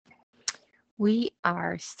We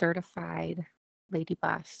are certified Lady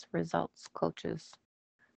Boss results coaches.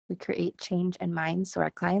 We create change in minds so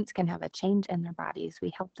our clients can have a change in their bodies.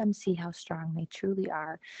 We help them see how strong they truly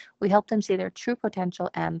are. We help them see their true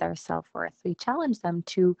potential and their self worth. We challenge them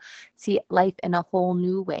to see life in a whole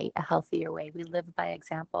new way, a healthier way. We live by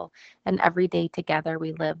example. And every day together,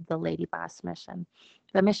 we live the Lady Boss mission.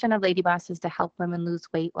 The mission of Lady Boss is to help women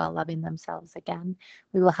lose weight while loving themselves again.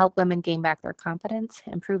 We will help women gain back their confidence,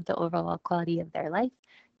 improve the overall quality of their life,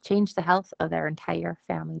 change the health of their entire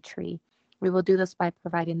family tree. We will do this by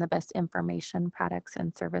providing the best information, products,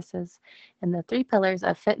 and services in the three pillars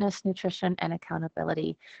of fitness, nutrition, and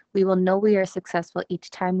accountability. We will know we are successful each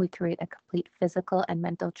time we create a complete physical and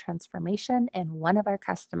mental transformation in one of our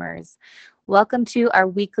customers. Welcome to our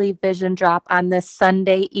weekly vision drop on this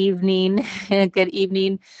Sunday evening. Good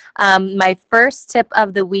evening. My first tip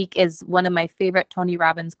of the week is one of my favorite Tony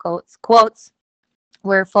Robbins quotes,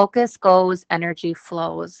 where focus goes, energy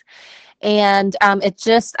flows. And I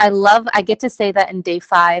get to say that in day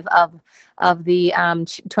 5 of the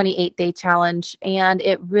 28-day challenge. And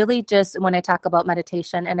it really just, when I talk about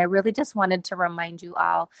meditation, and I really just wanted to remind you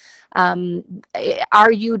all,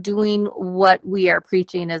 are you doing what we are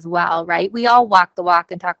preaching as well, right? We all walk the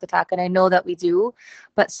walk and talk the talk, and I know that we do,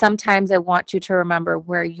 but sometimes I want you to remember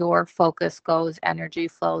where your focus goes, energy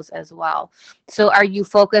flows as well. So are you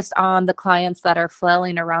focused on the clients that are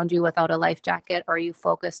flailing around you without a life jacket, or are you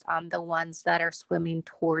focused on the ones that are swimming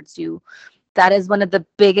towards you? That is one of the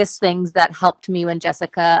biggest things that helped me when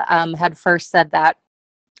Jessica had first said that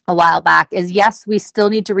a while back, is yes, we still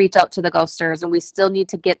need to reach out to the ghosters, and we still need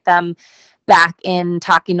to get them back in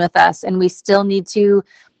talking with us, and we still need to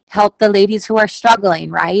help the ladies who are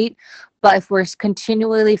struggling, right? But if we're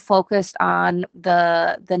continually focused on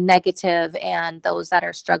the negative and those that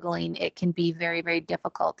are struggling, it can be very, very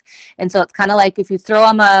difficult. And so it's kind of like if you throw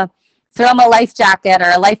them a life jacket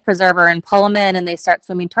or a life preserver and pull them in and they start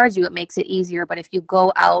swimming towards you, it makes it easier. But if you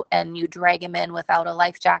go out and you drag them in without a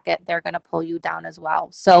life jacket, they're going to pull you down as well.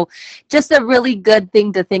 So just a really good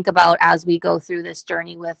thing to think about as we go through this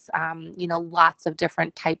journey with, lots of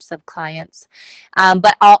different types of clients.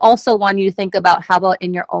 But I'll also want you to think about, how about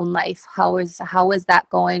in your own life? How is that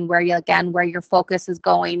going? Where your focus is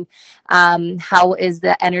going? How is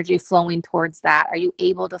the energy flowing towards that? Are you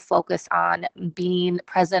able to focus on being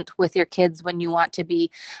present with your kids when you want to be?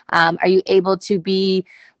 Are you able to be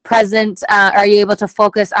present? Are you able to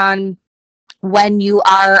focus on when you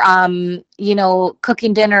are,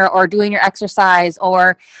 cooking dinner or doing your exercise?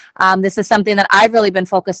 Or this is something that I've really been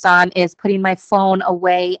focused on, is putting my phone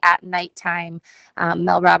away at nighttime.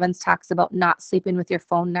 Mel Robbins talks about not sleeping with your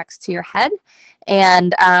phone next to your head.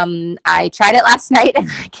 And I tried it last night, and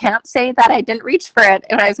I can't say that I didn't reach for it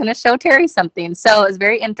when I was going to show Terry something. So it was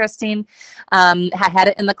very interesting. I had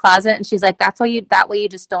it in the closet, and she's like, that way you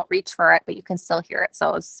just don't reach for it, but you can still hear it. So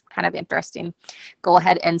it was kind of interesting. Go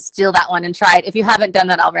ahead and steal that one and try it if you haven't done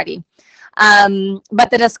that already. But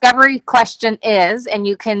the discovery question is, and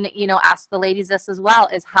you can, ask the ladies this as well,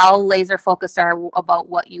 is how laser focused are about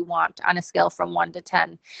what you want on a scale from 1 to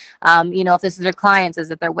 10. If this is their clients,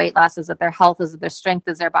 is it their weight loss? Is it their health? Is it their strength?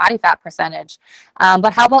 Is their body fat percentage?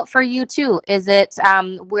 But how about for you too? Is it,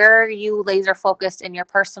 where are you laser focused in your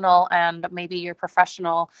personal and maybe your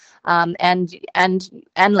professional, and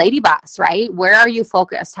lady boss, right? Where are you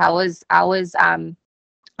focused?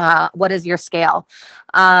 What is your scale?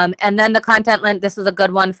 And then the content link, this is a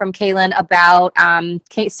good one from Kaylin about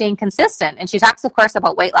staying consistent. And she talks, of course,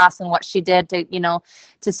 about weight loss and what she did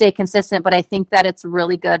to stay consistent. But I think that it's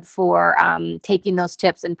really good for taking those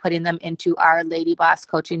tips and putting them into our Lady Boss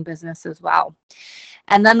coaching business as well.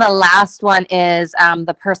 And then the last one is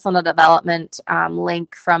the personal development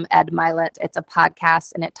link from Ed Milet. It's a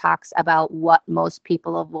podcast, and it talks about what most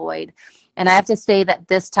people avoid. And I have to say that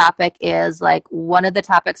this topic is like one of the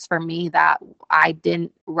topics for me that I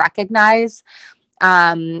didn't recognize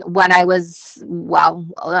when I was,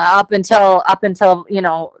 up until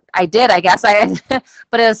I did, I guess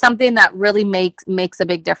but it was something that really makes a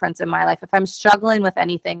big difference in my life. If I'm struggling with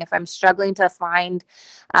anything, if I'm struggling to find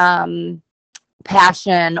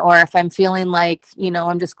passion, or if I'm feeling like,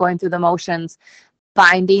 I'm just going through the motions,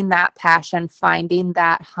 finding that passion, finding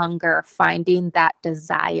that hunger, finding that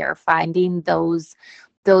desire, finding those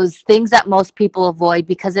things that most people avoid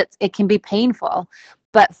because it can be painful,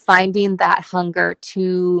 but finding that hunger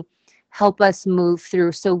to help us move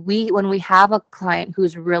through. So when we have a client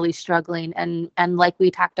who's really struggling, and like we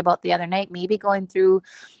talked about the other night, maybe going through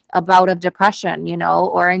a bout of depression,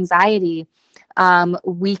 or anxiety,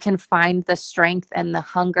 we can find the strength and the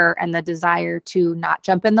hunger and the desire to not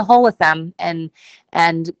jump in the hole with them and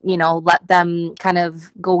let them kind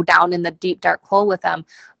of go down in the deep dark hole with them,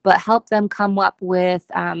 but help them come up with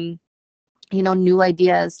new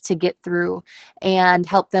ideas to get through, and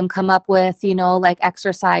help them come up with, like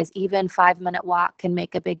exercise. Even 5-minute walk can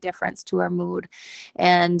make a big difference to our mood.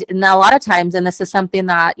 And a lot of times, and this is something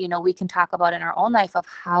that, we can talk about in our own life, of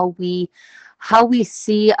how we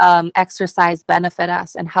see exercise benefit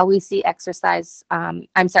us, and how we see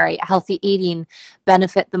healthy eating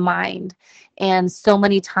benefit the mind. And so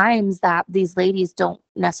many times that these ladies don't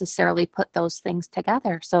necessarily put those things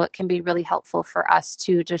together. So it can be really helpful for us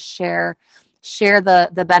to just share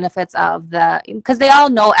the benefits of because they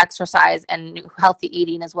all know exercise and healthy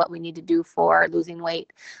eating is what we need to do for losing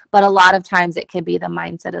weight. But a lot of times it can be the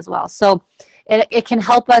mindset as well. So it can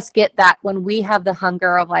help us get that when we have the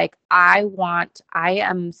hunger of like, I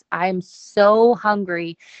am so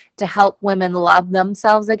hungry to help women love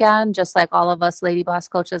themselves again, just like all of us Lady Boss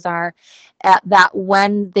coaches are, at that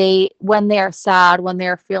when they are sad, when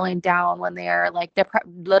they're feeling down, when they are like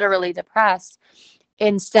literally depressed,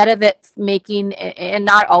 instead of it making, and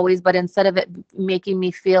not always, but instead of it making me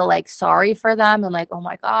feel like sorry for them and like, oh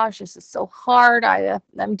my gosh, this is so hard.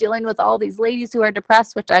 I'm dealing with all these ladies who are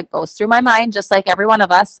depressed, which goes through my mind, just like every one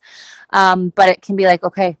of us. But it can be like,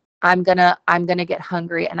 okay, I'm gonna get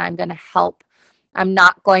hungry, and I'm gonna help. I'm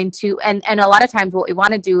not going to, and a lot of times what we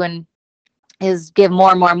want to do is give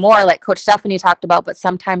more and more and more, like Coach Stephanie talked about, but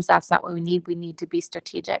sometimes that's not what we need. We need to be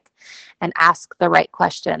strategic and ask the right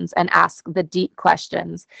questions and ask the deep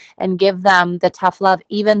questions and give them the tough love,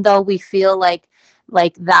 even though we feel like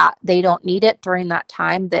that they don't need it during that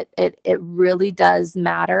time, that it really does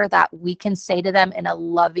matter, that we can say to them in a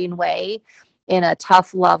loving way, in a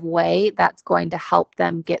tough love way, that's going to help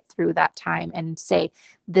them get through that time, and say,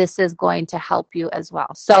 this is going to help you as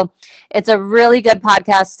well. So it's a really good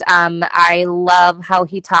podcast. I love how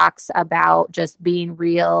he talks about just being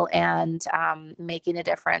real and making a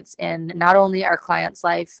difference in not only our clients'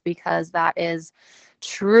 life, because that is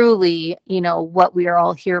truly, what we are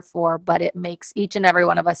all here for, but it makes, each and every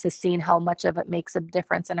one of us has seen how much of it makes a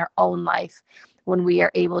difference in our own life when we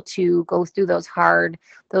are able to go through those hard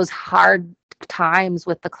times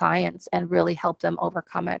with the clients and really help them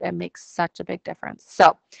overcome it. It makes such a big difference.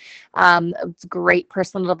 So it's great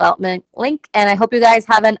personal development link, and I hope you guys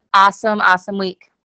have an awesome week.